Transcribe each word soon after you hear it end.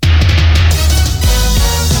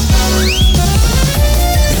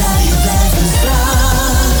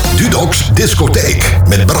Discotheek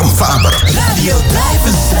met Bram Faber. Radio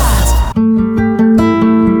Duivenstraat.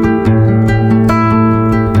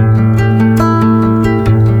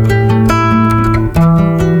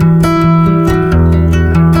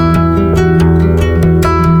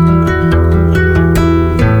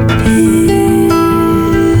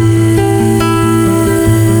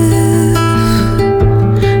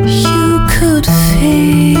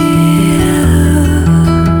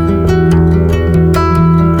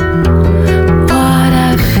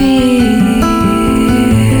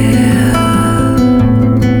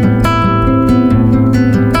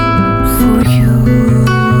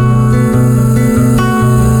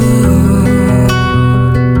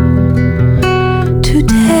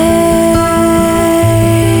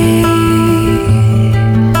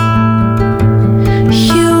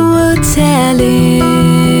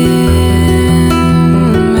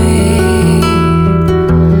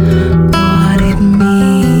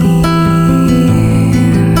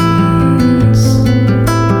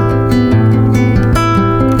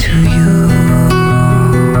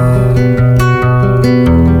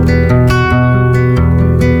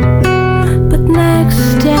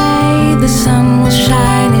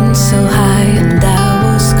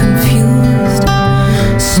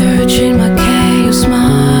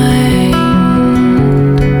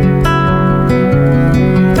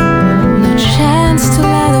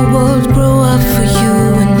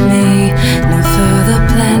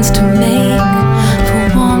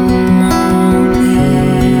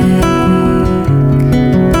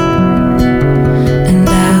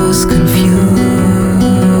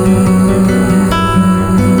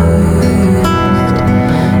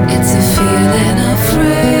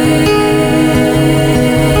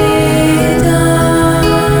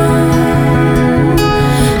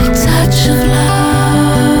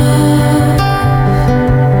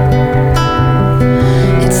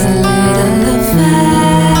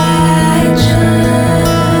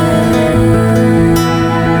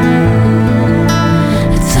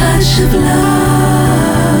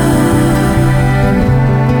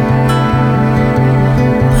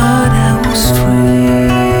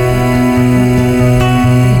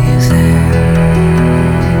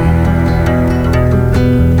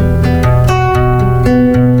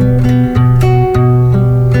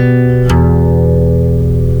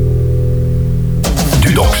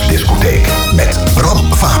 Dudok'S discotheek met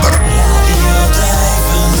Bram Faber.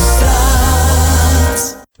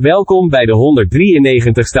 Welkom bij de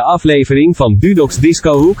 193ste aflevering van Dudok'S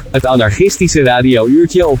Disco Hoek, het anarchistische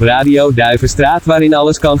radiouurtje op Radio Duivenstraat waarin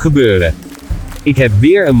alles kan gebeuren. Ik heb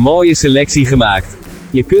weer een mooie selectie gemaakt.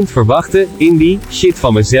 Je kunt verwachten, indie, shit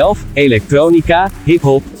van mezelf, elektronica,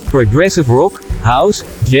 hip-hop, progressive rock, house,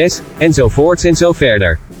 jazz, enzovoorts en zo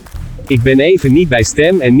verder. Ik ben even niet bij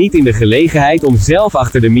stem en niet in de gelegenheid om zelf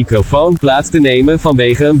achter de microfoon plaats te nemen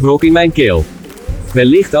vanwege een brok in mijn keel.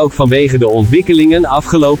 Wellicht ook vanwege de ontwikkelingen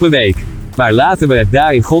afgelopen week. Maar laten we het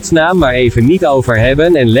daar in godsnaam maar even niet over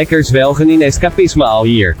hebben en lekker zwelgen in escapisme al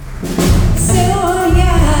hier.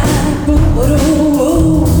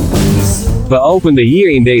 We openden hier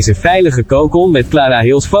in deze veilige kokon met Clara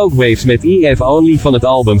Hill's Folkwaves met EF Only van het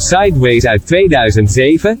album Sideways uit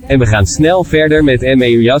 2007, en we gaan snel verder met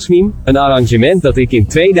M.E.U. Jasmine, een arrangement dat ik in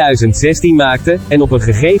 2016 maakte, en op een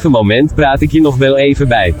gegeven moment praat ik je nog wel even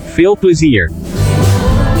bij. Veel plezier!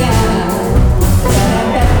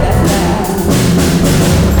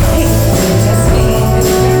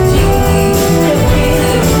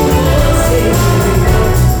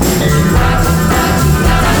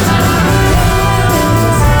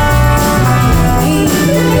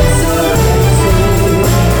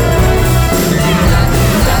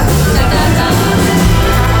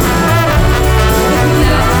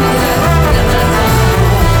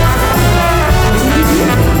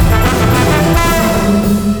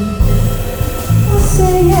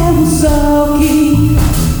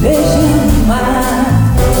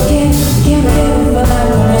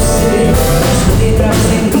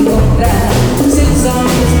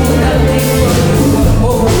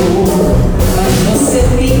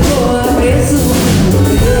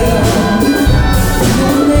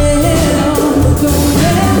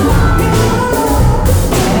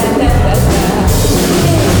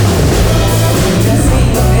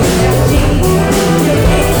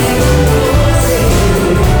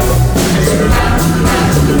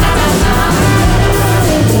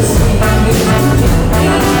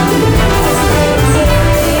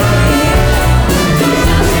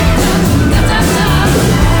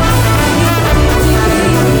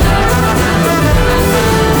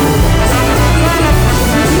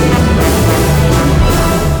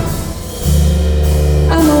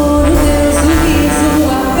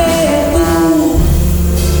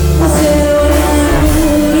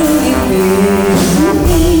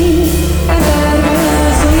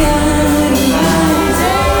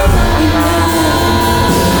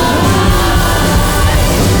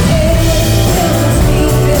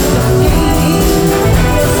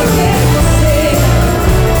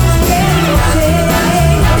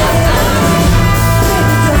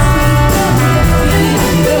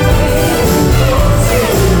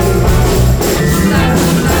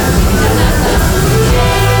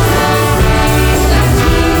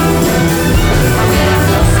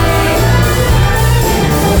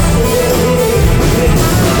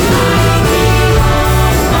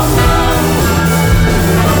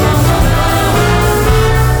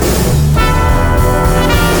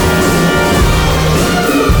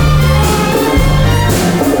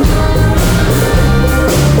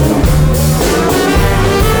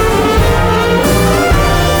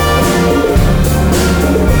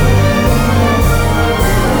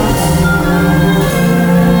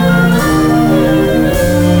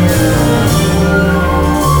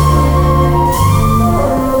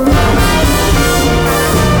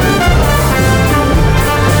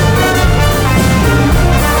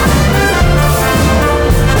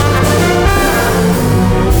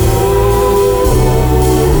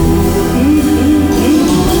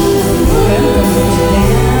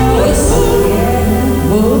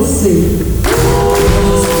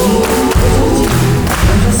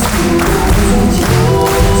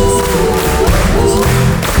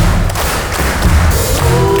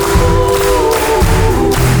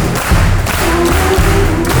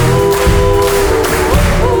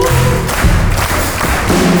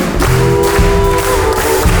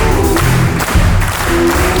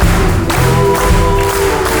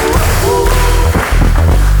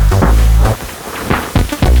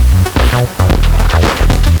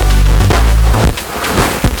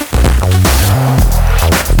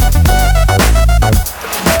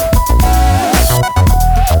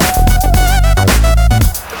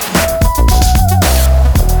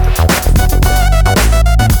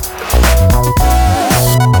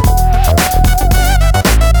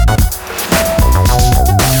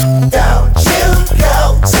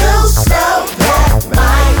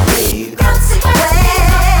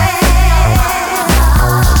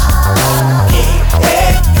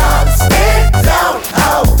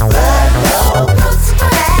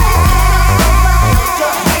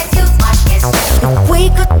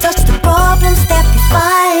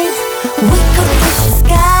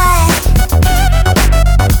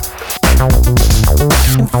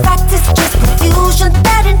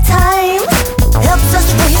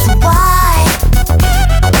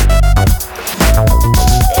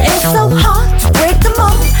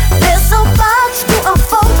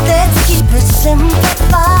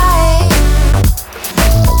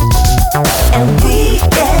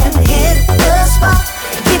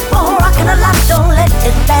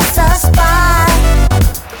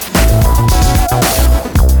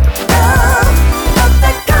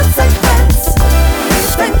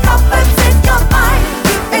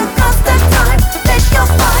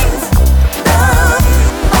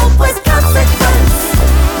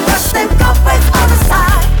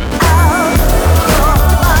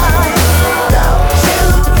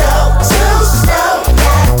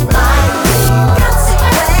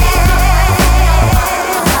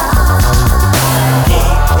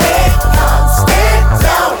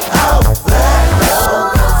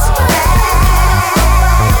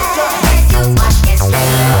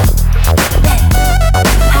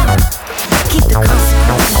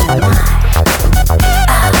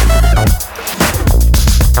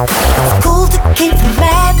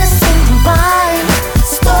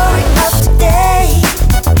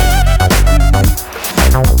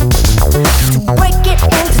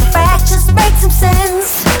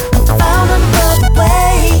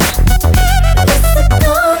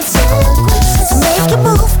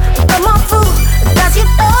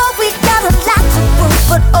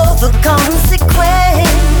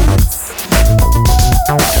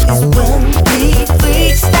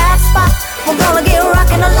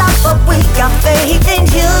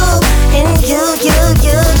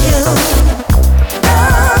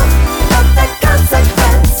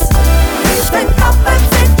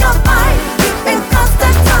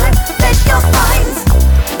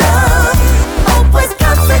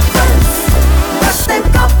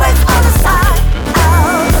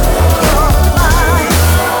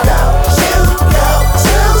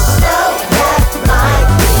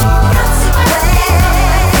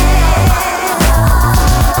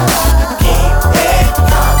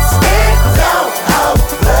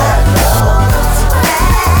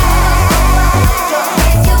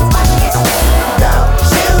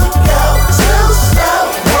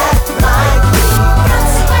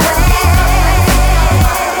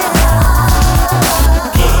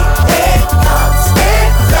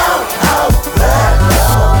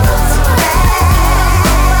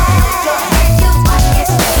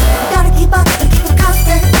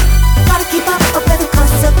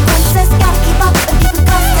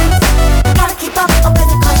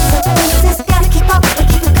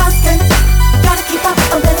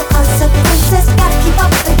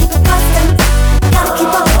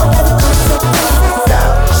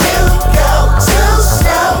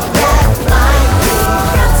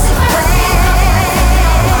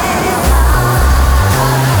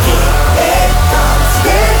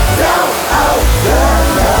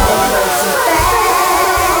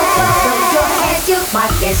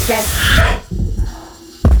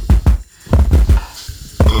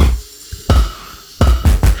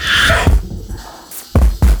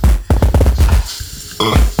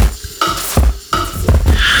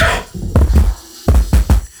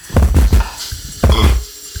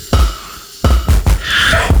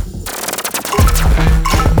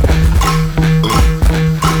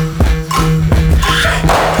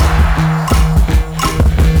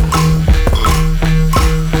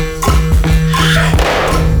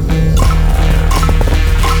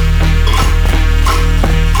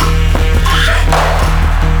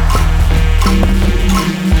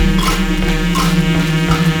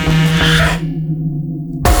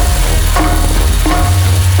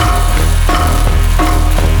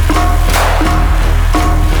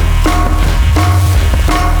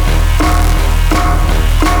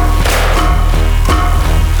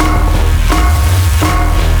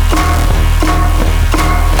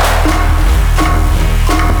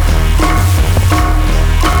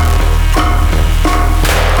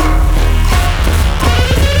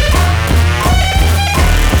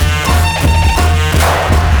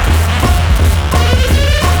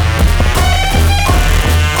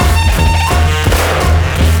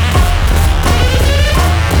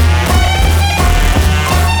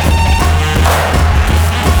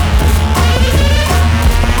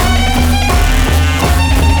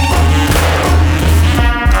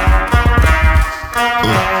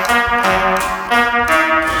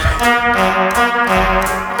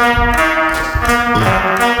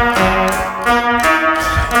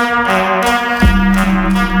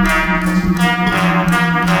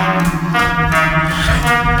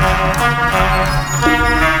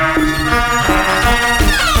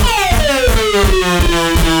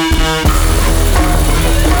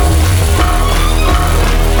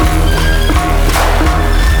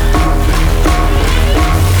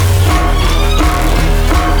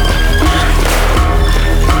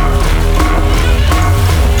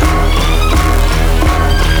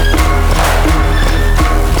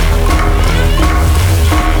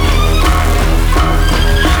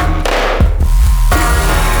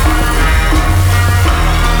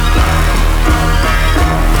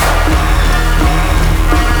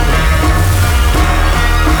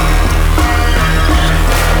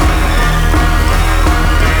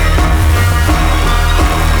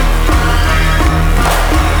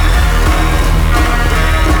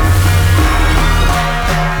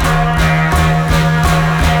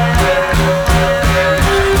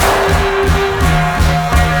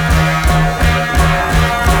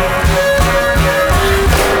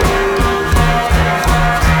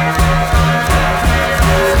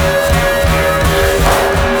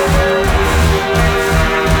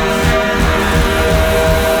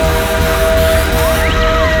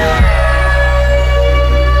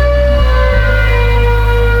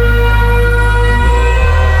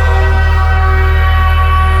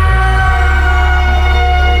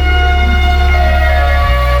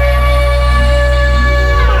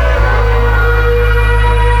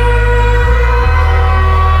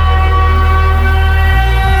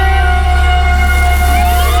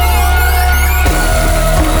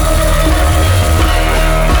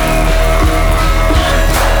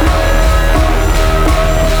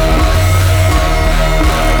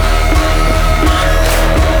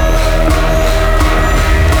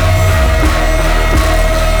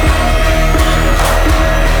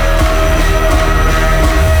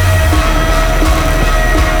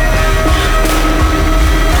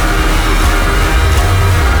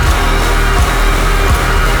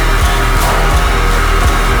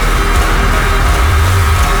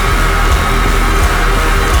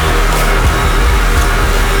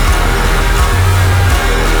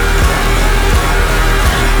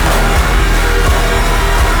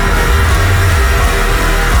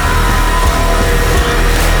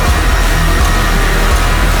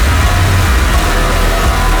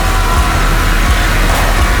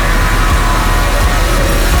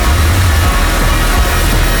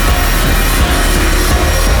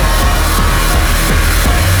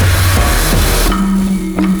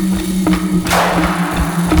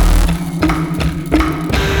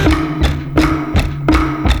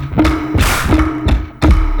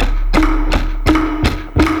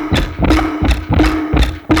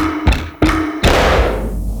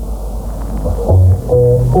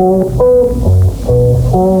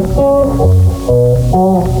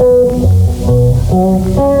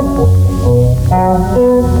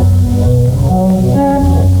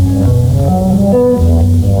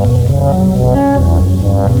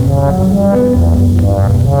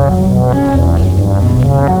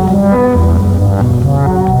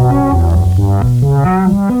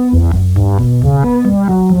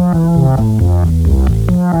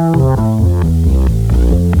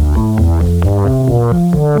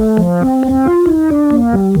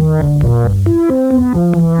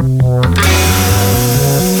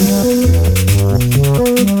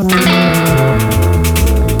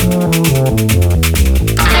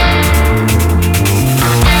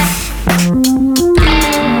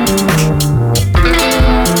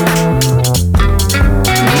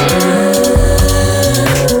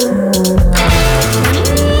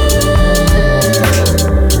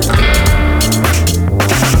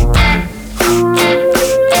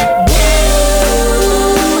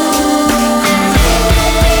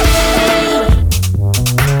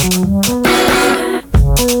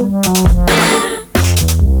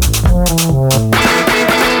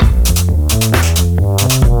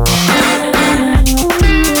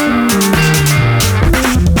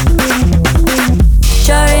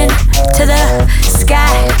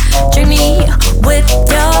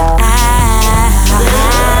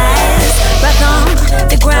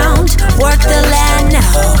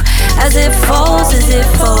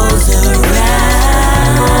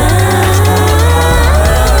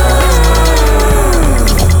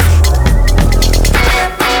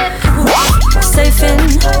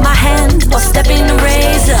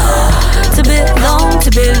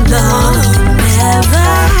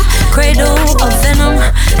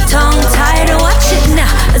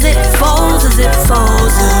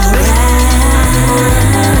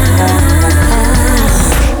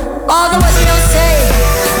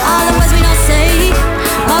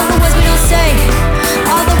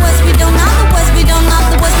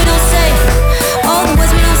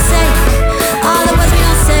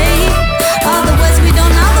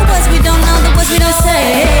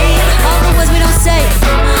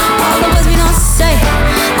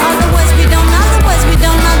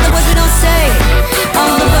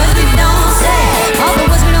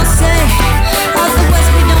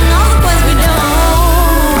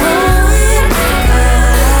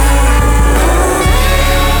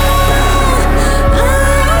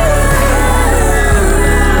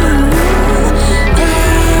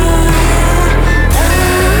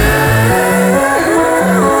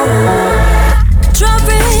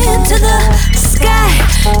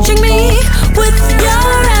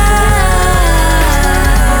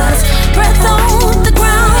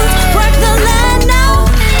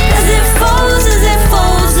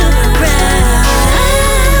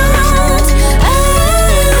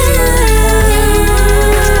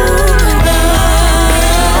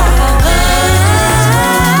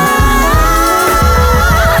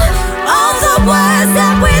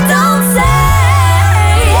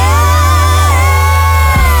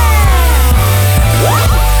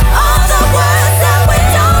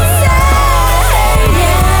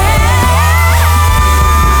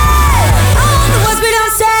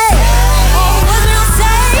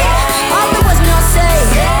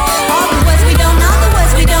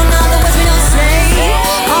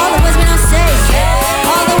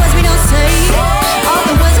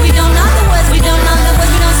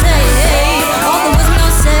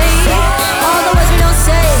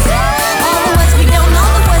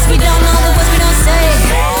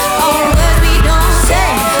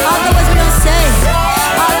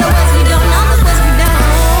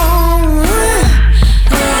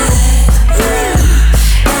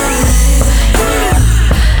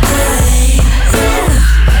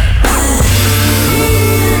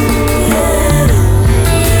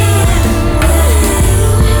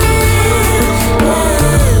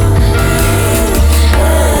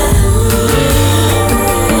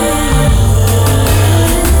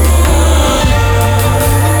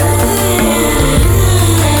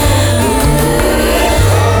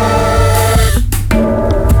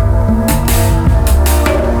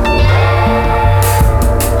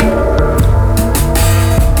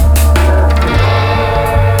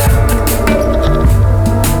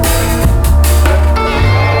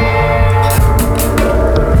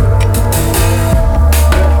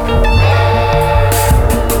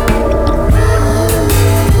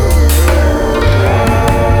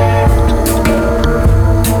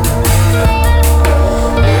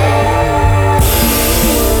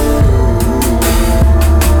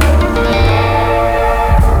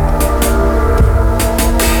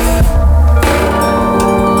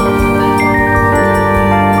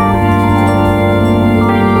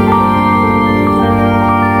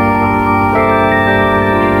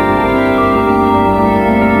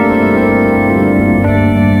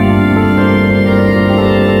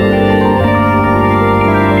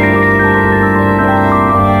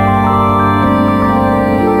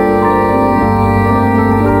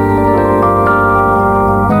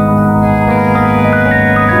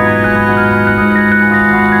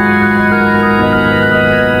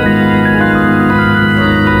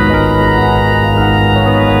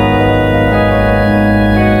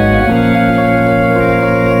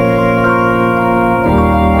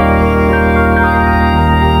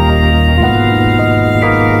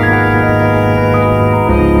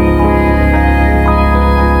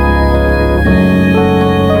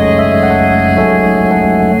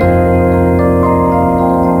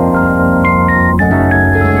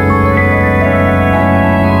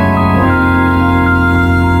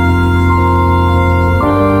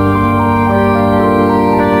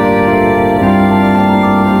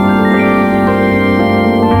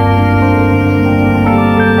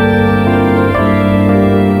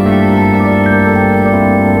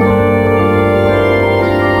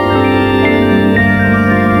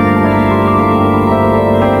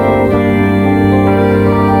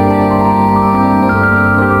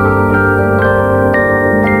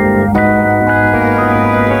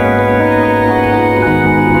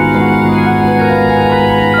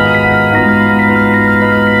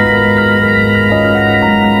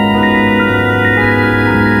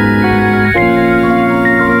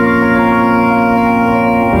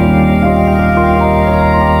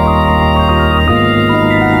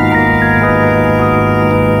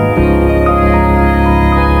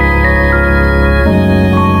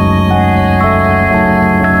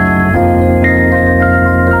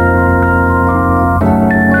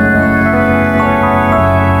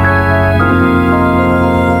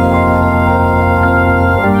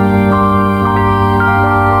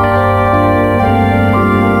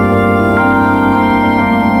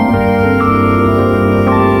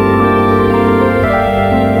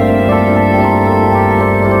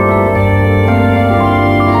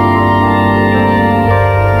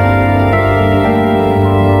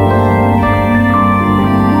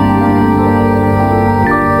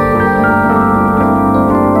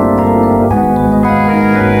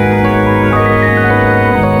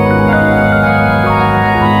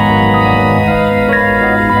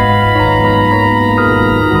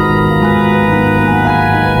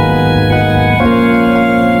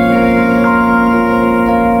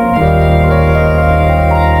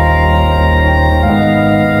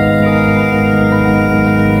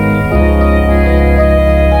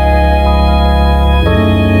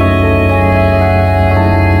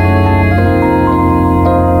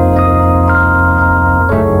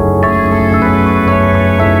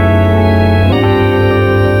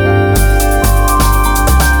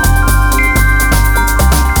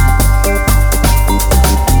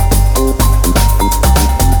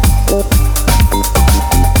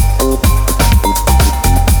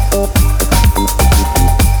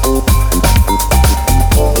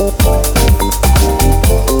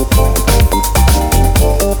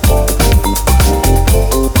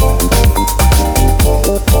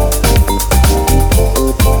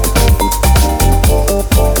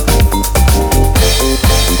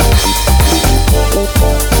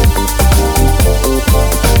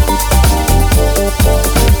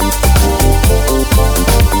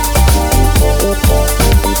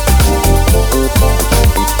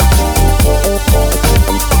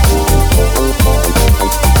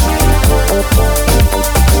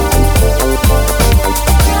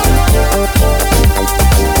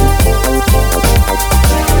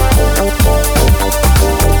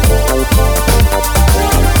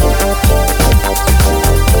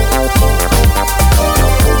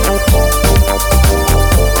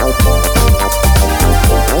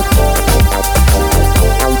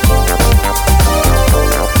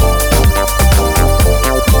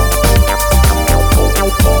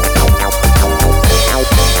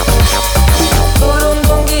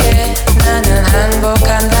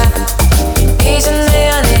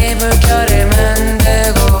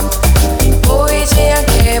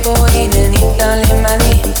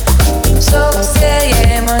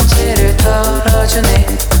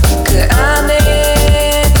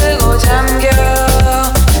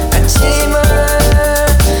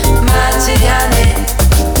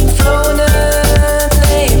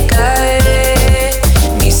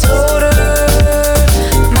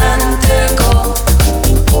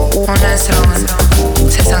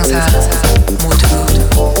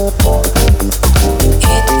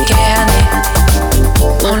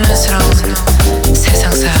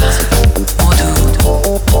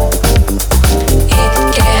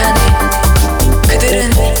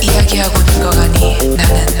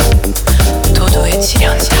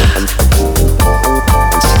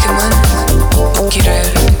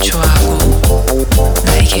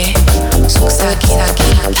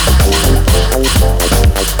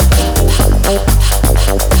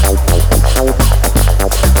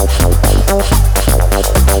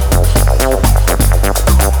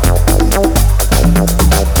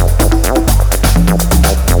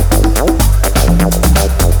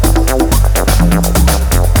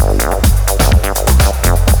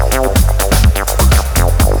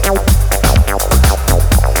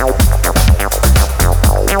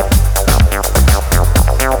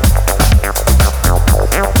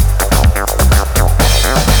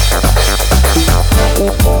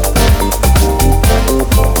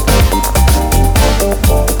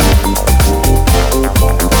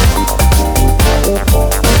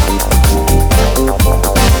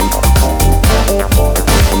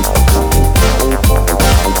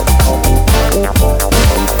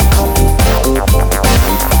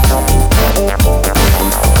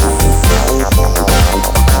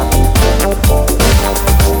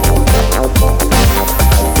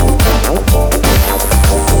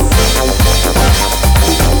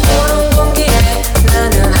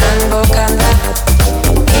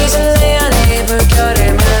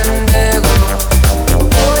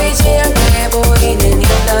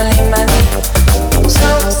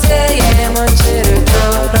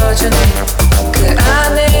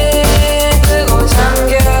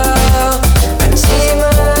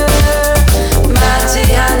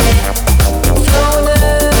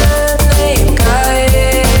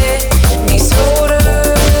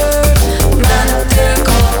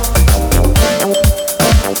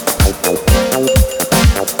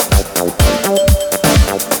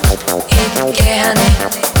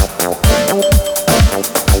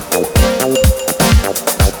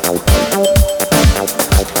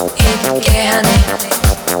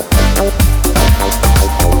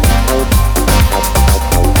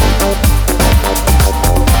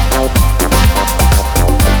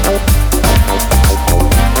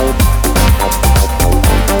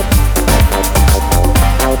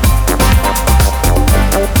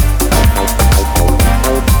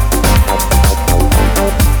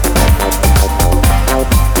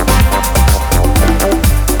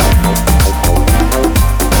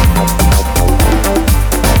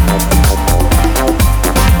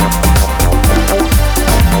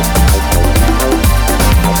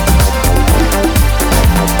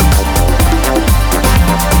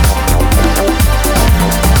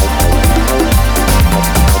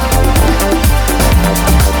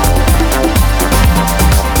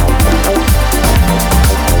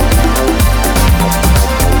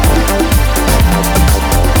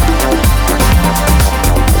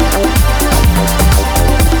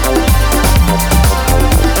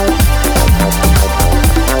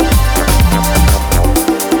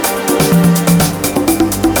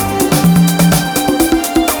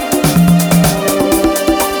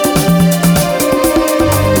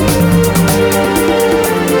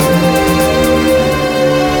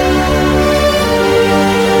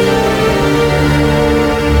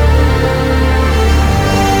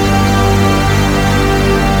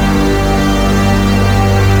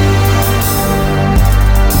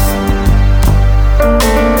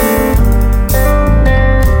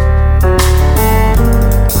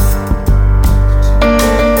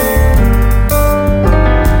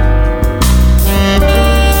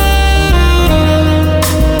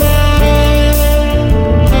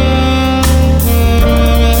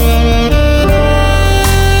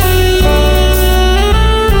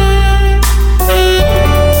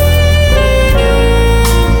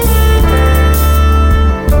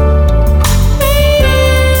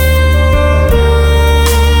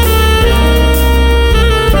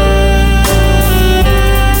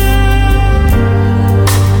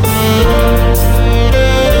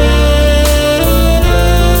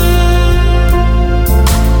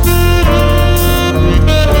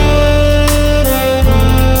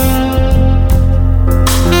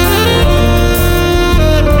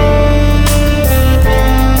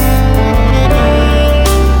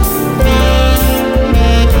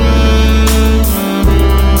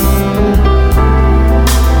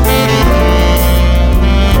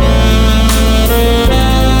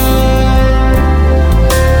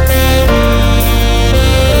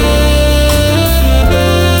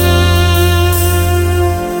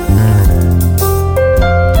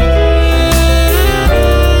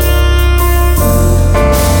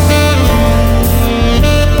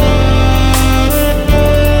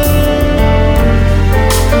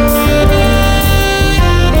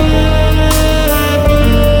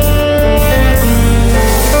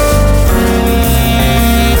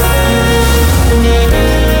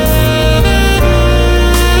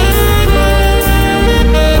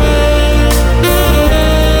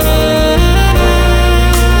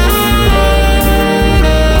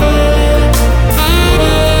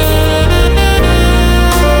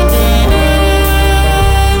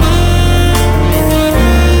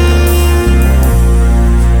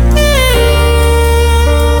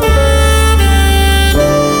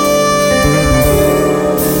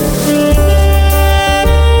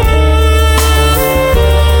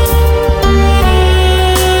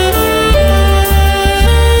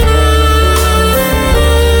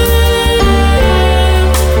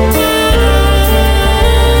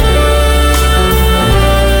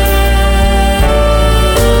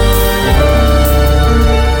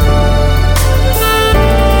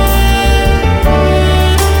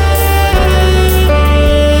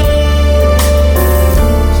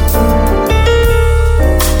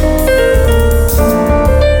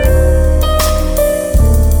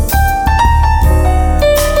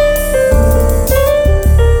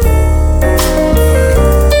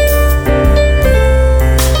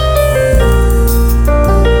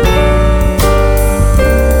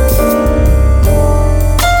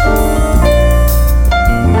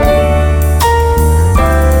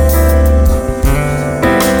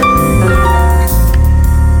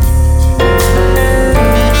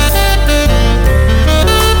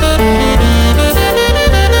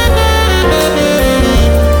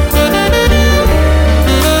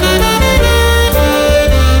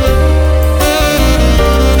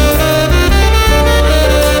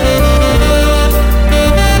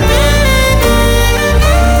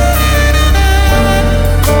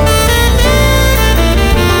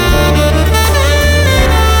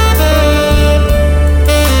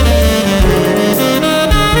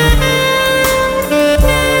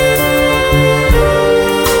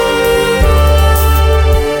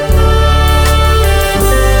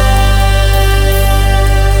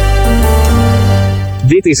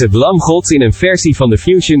 Dit is het Lam Gods in een versie van de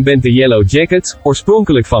fusion band The Yellow Jackets,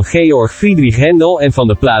 oorspronkelijk van Georg Friedrich Händel en van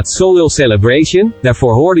de plaat Soul Celebration.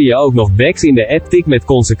 Daarvoor hoorde je ook nog Backs in de Attic met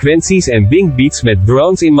Consequenties en Bing Beats met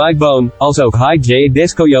Drones in My Bone, als ook High J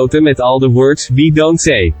Descoyote met All the Words We Don't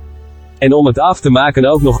Say. En om het af te maken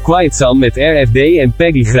ook nog Quiet Sun met RFD en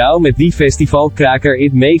Peggy Grauw met die festivalkraker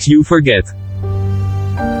It Makes You Forget.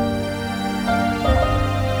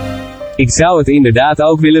 Ik zou het inderdaad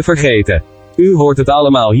ook willen vergeten. U hoort het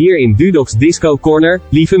allemaal hier in Dudok'S Disco Corner,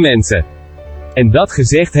 lieve mensen. En dat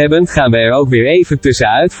gezegd hebbend gaan we er ook weer even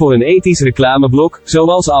tussenuit voor een ethisch reclameblok,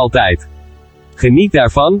 zoals altijd. Geniet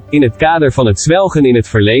daarvan, in het kader van het zwelgen in het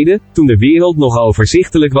verleden, toen de wereld nog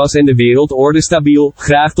overzichtelijk was en de wereldorde stabiel.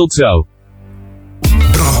 Graag tot zo.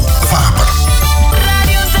 Bram, Faber.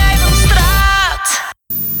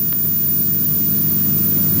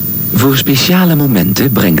 Voor speciale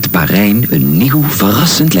momenten brengt Parijn een nieuw,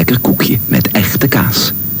 verrassend lekker koekje met echte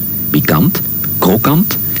kaas. Pikant,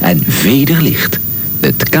 krokant en vederlicht.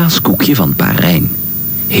 Het kaaskoekje van Parijn.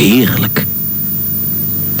 Heerlijk.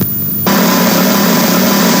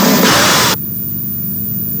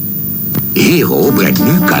 Hero brengt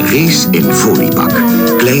nu carrés in foliepak.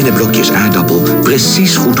 Kleine blokjes aardappel,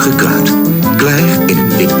 precies goed gekruid. Klaar in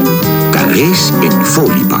een wip. Carrés in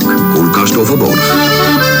foliepak. Koelkast overbodig.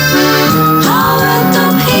 Hou het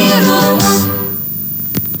op Hero.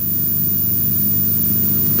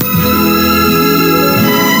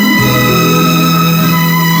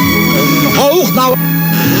 Hoog nou.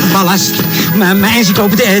 Ballast. Mijn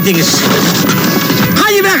encyclopedie dinges. Ga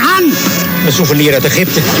je weg, Han! Een souvenir uit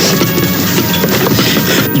Egypte.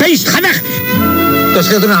 Beest, ga weg! Dat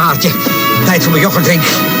scheelt een haartje. Tijd voor mijn yoghurtdrink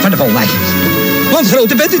van de Volwij. Want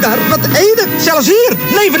grote bent u daar. Wat ene, zelfs hier.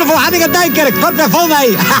 Levende volharding uit Dijkkerk. Wat naar Volwij.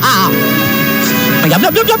 Maar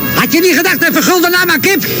jap. Had je niet gedacht even gulden naar mijn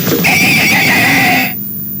kip?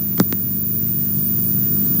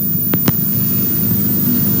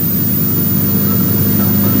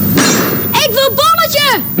 Ik wil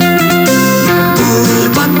bolletje!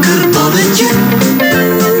 Bolletje.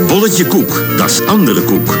 Bolletje koek, dat is andere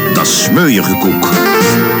koek, dat is smeuïge koek.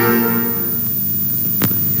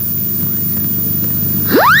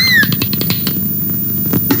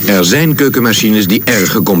 Er zijn keukenmachines die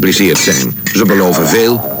erg gecompliceerd zijn. Ze beloven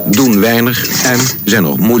veel, doen weinig en zijn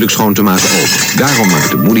nog moeilijk schoon te maken ook. Daarom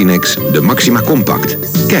maakt de Moulinex de Maxima Compact.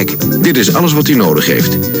 Kijk, dit is alles wat u nodig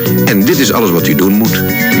heeft. En dit is alles wat u doen moet.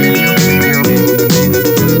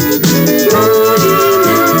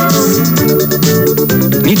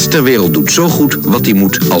 Niets ter wereld doet zo goed wat hij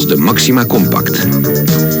moet als de Maxima Compact.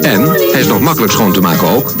 En hij is nog makkelijk schoon te maken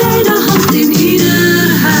ook. Bij de hand in ieder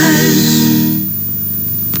huis.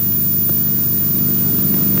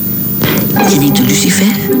 Je neemt een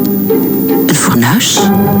lucifer, een fornuis,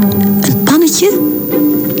 een pannetje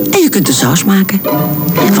en je kunt een saus maken.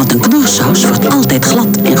 Want een knorsaus wordt altijd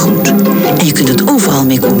glad en goed. En je kunt het overal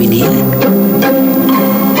mee combineren.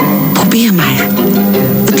 Probeer maar.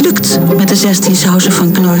 Het lukt met de 16 sauzen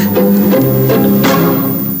van Knor.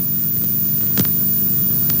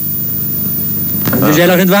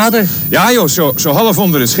 Gezellig in het water. Ja joh, zo half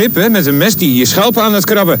onder het schip, hè, met een mes die je schelpen aan het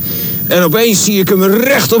krabben. En opeens zie ik hem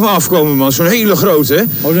recht op me afkomen, man. Zo'n hele grote, hè.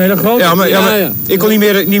 Oh, een hele grote? Ja, maar ik kon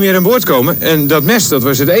niet meer aan boord komen. En dat mes, dat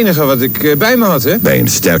was het enige wat ik bij me had, hè. Bij een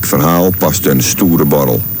sterk verhaal past een stoere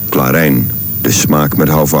borrel. Klarijn, de smaak met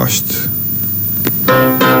houvast.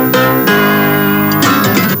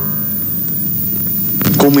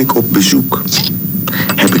 Kom ik op bezoek,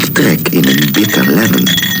 heb ik trek in een bitter lemon.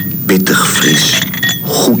 Pittig fris,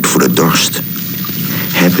 goed voor de dorst.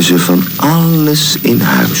 Hebben ze van alles in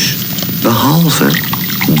huis, behalve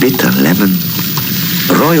bitter lemon.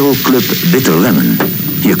 Royal Club Bitter Lemon.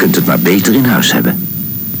 Je kunt het maar beter in huis hebben.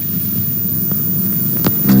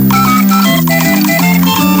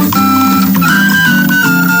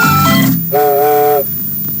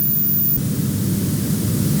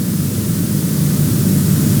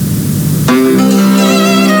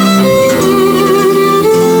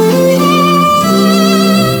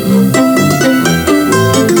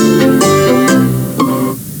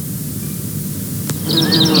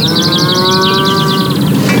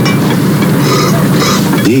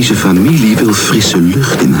 Deze familie wil frisse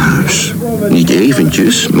lucht in huis. Niet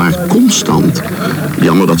eventjes, maar constant.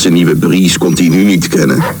 Jammer dat ze nieuwe Breeze continu niet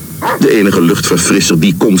kennen. De enige luchtverfrisser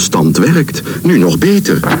die constant werkt. Nu nog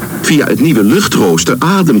beter. Via het nieuwe luchtrooster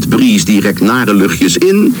ademt Breeze direct nare luchtjes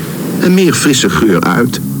in en meer frisse geur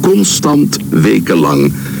uit. Constant,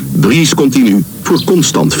 wekenlang. Breeze continu voor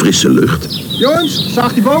constant frisse lucht. Jongens,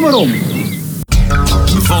 zaag die boom maar om.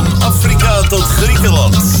 Van Afrika tot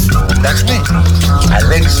Griekenland. Dat is niet.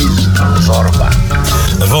 Alexis Zorba.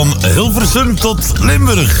 Van Hilversum tot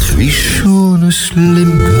Limburg. Wie zo'n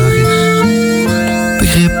slimkar is,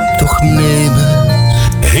 begrip toch nemen.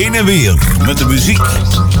 Heen en weer met de muziek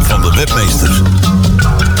van de webmeester.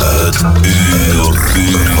 Het uur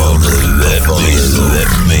van de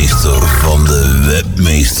webmeester. Van de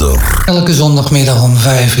webmeester. Elke zondagmiddag om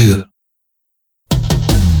 5 uur.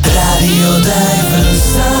 Radio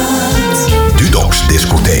Duivenstraat. Dudok'S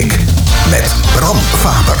discotheek. Met Bram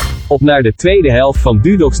Faber. Op naar de tweede helft van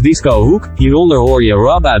Dudok'S Disco Hoek. Hieronder hoor je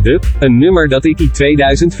Rabba Dub, een nummer dat ik in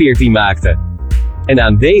 2014 maakte. En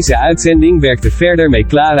aan deze uitzending werkte verder mee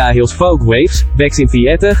Clara Hills Folk Waves, Bex in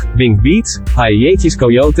Theater, Wink Beats, Hayeetjes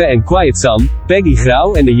Coyote en Quiet Sun, Peggy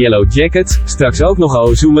Grauw en de Yellow Jackets, straks ook nog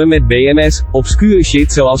Ozoomen met BMS, obscure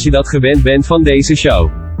shit zoals je dat gewend bent van deze show.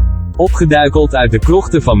 Opgeduikeld uit de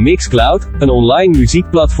krochten van Mixcloud, een online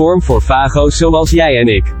muziekplatform voor vago's zoals jij en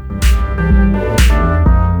ik.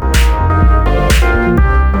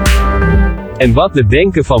 En wat te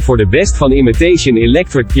denken van voor de best van Imitation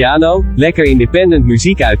Electric Piano, lekker independent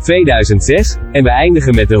muziek uit 2006, en we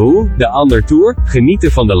eindigen met de Who, de Under Tour,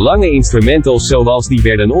 genieten van de lange instrumentals zoals die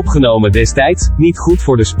werden opgenomen destijds, niet goed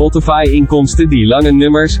voor de Spotify-inkomsten die lange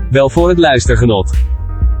nummers, wel voor het luistergenot.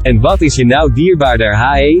 En wat is je nou dierbaarder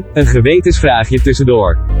HE? Een gewetensvraagje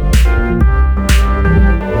tussendoor.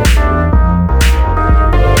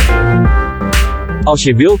 Als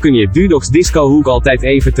je wil kun je Dudok'S Disco Hoek altijd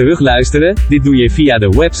even terugluisteren, dit doe je via de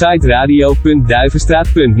website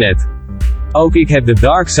radio.duivenstraat.net. Ook ik heb de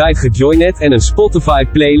Dark Side gejoind en een Spotify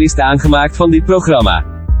playlist aangemaakt van dit programma.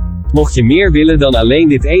 Mocht je meer willen dan alleen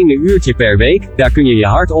dit ene uurtje per week, daar kun je je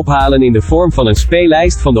hart ophalen in de vorm van een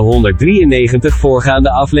speellijst van de 193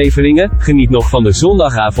 voorgaande afleveringen, geniet nog van de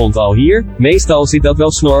zondagavond al hier, meestal zit dat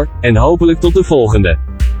wel snor, en hopelijk tot de volgende.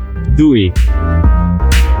 Doei!